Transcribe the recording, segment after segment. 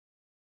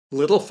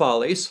Little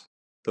Follies,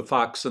 The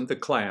Fox and the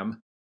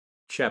Clam,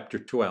 Chapter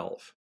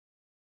 12.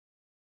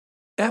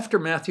 After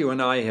Matthew and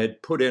I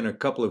had put in a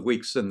couple of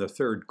weeks in the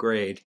third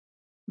grade,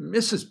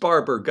 Mrs.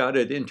 Barber got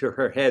it into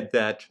her head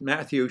that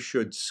Matthew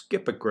should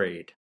skip a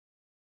grade.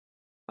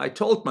 I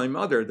told my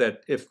mother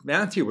that if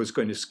Matthew was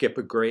going to skip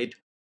a grade,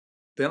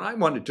 then I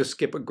wanted to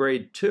skip a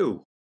grade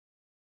too.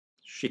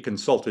 She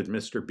consulted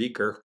Mr.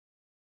 Beaker,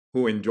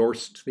 who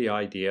endorsed the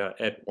idea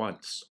at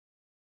once.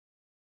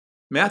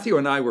 Matthew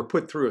and I were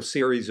put through a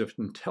series of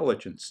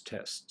intelligence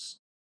tests.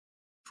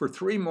 For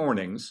 3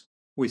 mornings,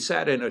 we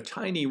sat in a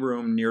tiny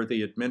room near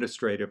the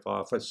administrative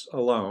office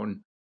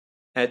alone,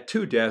 at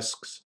 2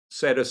 desks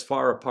set as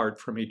far apart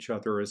from each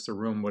other as the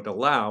room would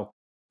allow,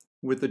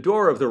 with the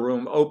door of the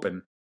room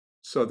open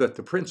so that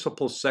the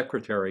principal's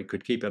secretary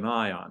could keep an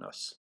eye on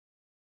us.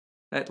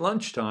 At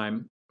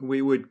lunchtime,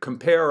 we would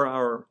compare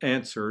our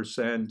answers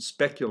and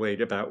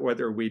speculate about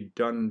whether we'd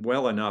done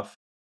well enough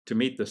to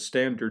meet the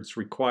standards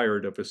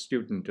required of a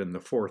student in the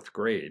 4th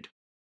grade.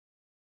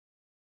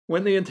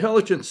 When the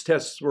intelligence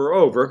tests were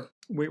over,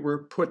 we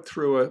were put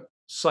through a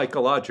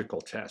psychological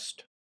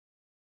test.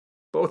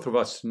 Both of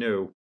us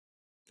knew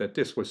that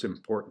this was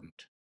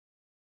important.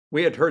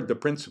 We had heard the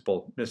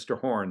principal,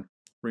 Mr. Horne,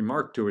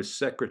 remark to his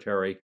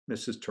secretary,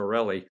 Mrs.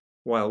 Torelli,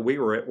 while we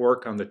were at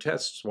work on the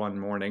tests one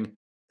morning,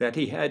 that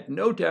he had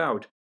no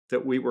doubt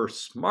that we were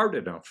smart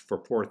enough for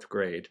 4th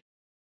grade,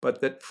 but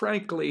that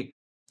frankly,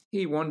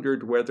 he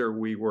wondered whether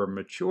we were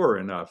mature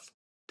enough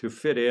to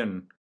fit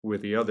in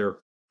with the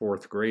other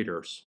 4th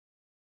graders.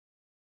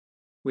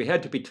 We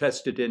had to be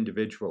tested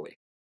individually,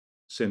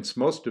 since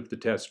most of the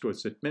test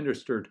was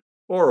administered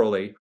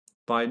orally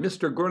by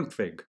Mr.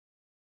 Grundtvig,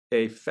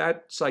 a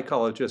fat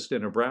psychologist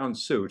in a brown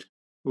suit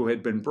who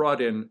had been brought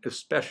in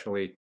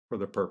especially for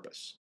the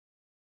purpose.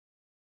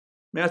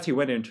 Matthew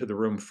went into the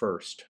room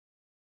first.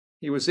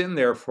 He was in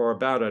there for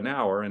about an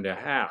hour and a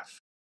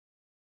half.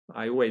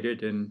 I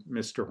waited in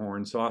Mr.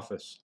 Horne's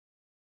office.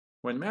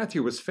 When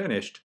Matthew was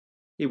finished,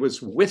 he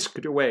was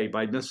whisked away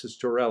by Mrs.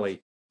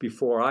 Torelli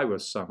before I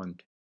was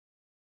summoned.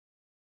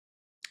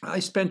 I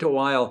spent a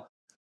while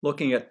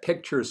looking at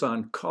pictures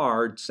on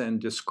cards and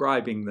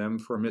describing them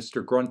for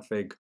Mr.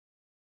 Grundtvig.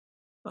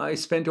 I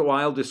spent a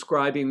while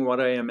describing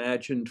what I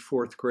imagined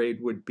 4th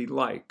grade would be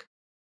like.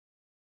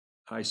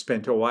 I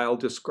spent a while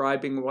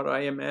describing what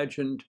I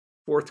imagined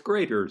 4th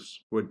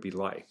graders would be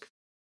like.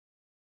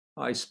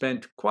 I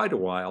spent quite a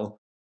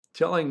while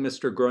telling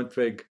Mr.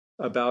 Grundtvig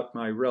about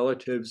my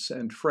relatives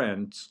and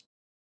friends,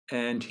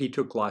 and he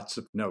took lots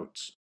of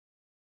notes.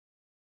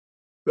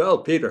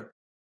 "Well, Peter,"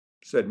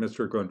 said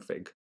Mr.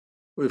 Grundtvig,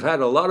 "we've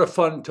had a lot of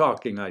fun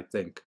talking, I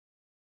think.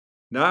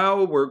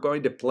 Now we're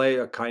going to play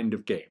a kind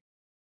of game.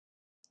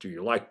 Do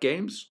you like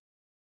games?"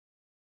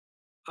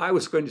 I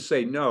was going to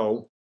say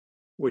no,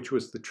 which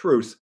was the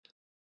truth,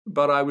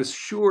 but I was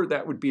sure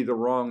that would be the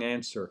wrong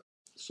answer.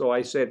 So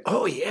I said,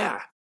 "Oh,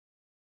 yeah."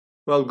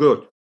 "Well,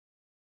 good.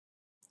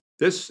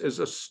 This is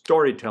a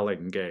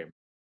storytelling game."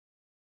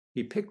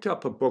 He picked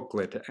up a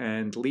booklet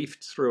and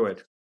leafed through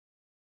it.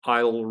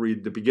 "I'll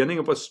read the beginning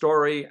of a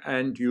story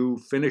and you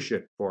finish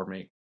it for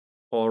me.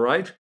 All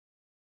right?"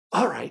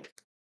 "All right,"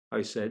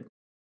 I said.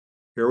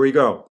 "Here we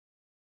go,"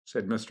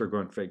 said Mr.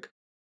 Grundtvig.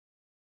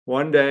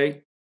 "One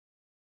day,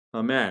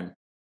 a man,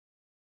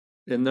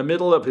 in the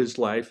middle of his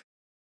life,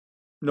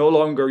 no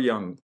longer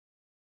young,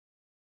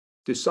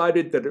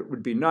 decided that it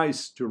would be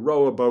nice to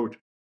row a boat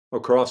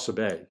across a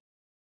bay.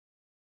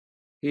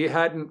 He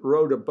hadn't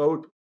rowed a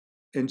boat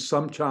in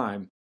some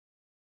time.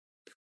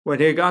 When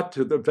he got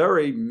to the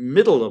very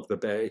middle of the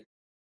bay,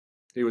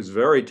 he was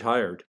very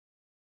tired.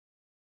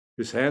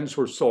 His hands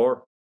were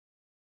sore.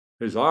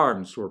 His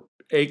arms were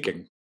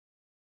aching.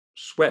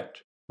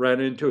 Sweat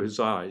ran into his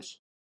eyes.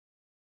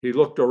 He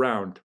looked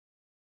around.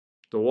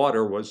 The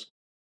water was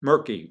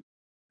murky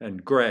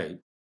and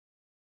gray.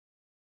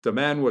 The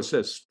man was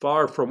as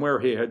far from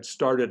where he had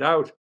started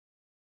out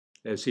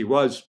as he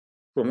was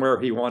from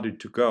where he wanted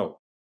to go.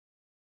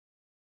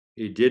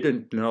 He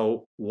didn't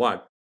know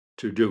what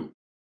to do."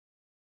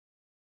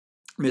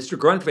 Mr.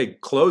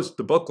 Grundtvig closed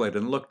the booklet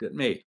and looked at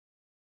me.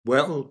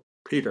 "Well,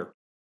 Peter,"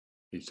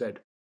 he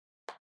said,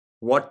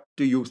 "what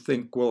do you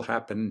think will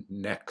happen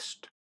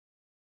next?"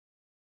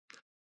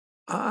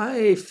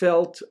 I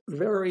felt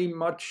very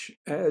much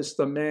as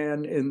the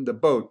man in the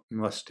boat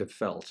must have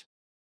felt.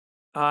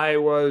 I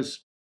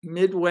was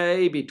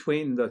midway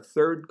between the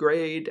 3rd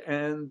grade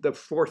and the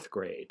 4th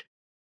grade.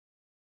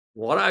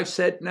 What I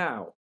said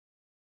now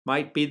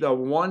might be the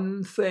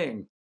one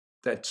thing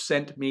that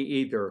sent me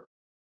either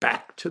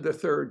back to the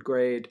 3rd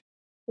grade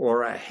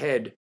or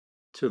ahead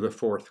to the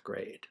 4th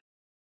grade.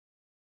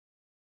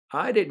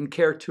 I didn't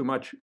care too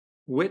much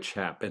which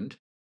happened,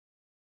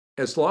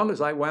 as long as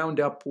I wound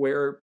up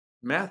where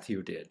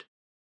Matthew did.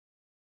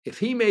 If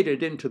he made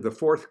it into the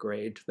 4th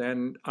grade,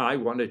 then I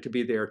wanted to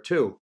be there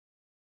too.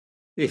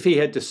 If he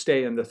had to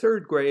stay in the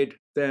 3rd grade,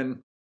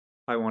 then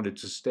I wanted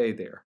to stay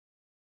there.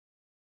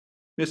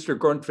 Mr.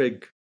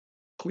 Grundtvig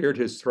cleared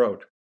his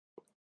throat.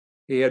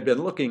 He had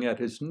been looking at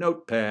his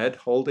notepad,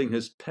 holding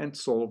his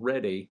pencil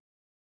ready.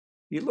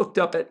 He looked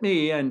up at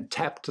me and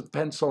tapped the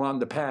pencil on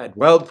the pad.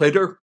 "Well,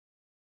 Peter,"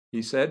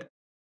 he said.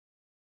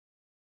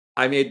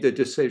 I made the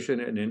decision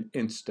in an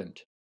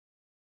instant.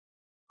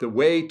 The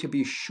way to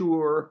be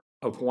sure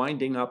of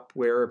winding up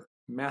where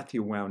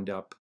Matthew wound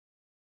up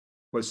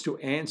was to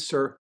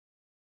answer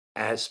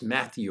as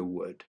Matthew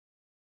would.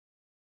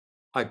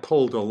 I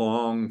pulled a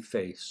long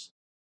face.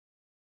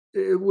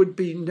 "It would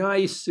be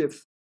nice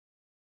if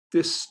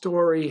this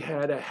story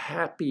had a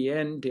happy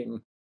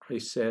ending," I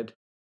said.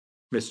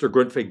 Mr.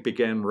 Grundtvig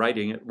began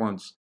writing at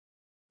once.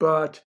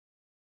 "But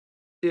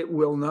it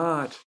will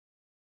not.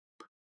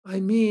 I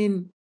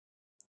mean,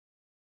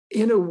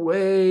 in a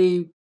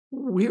way,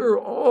 we're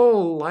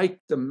all like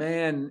the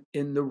man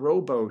in the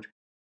rowboat.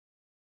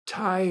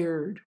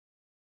 Tired,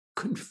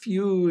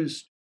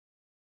 confused,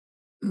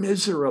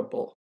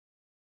 miserable.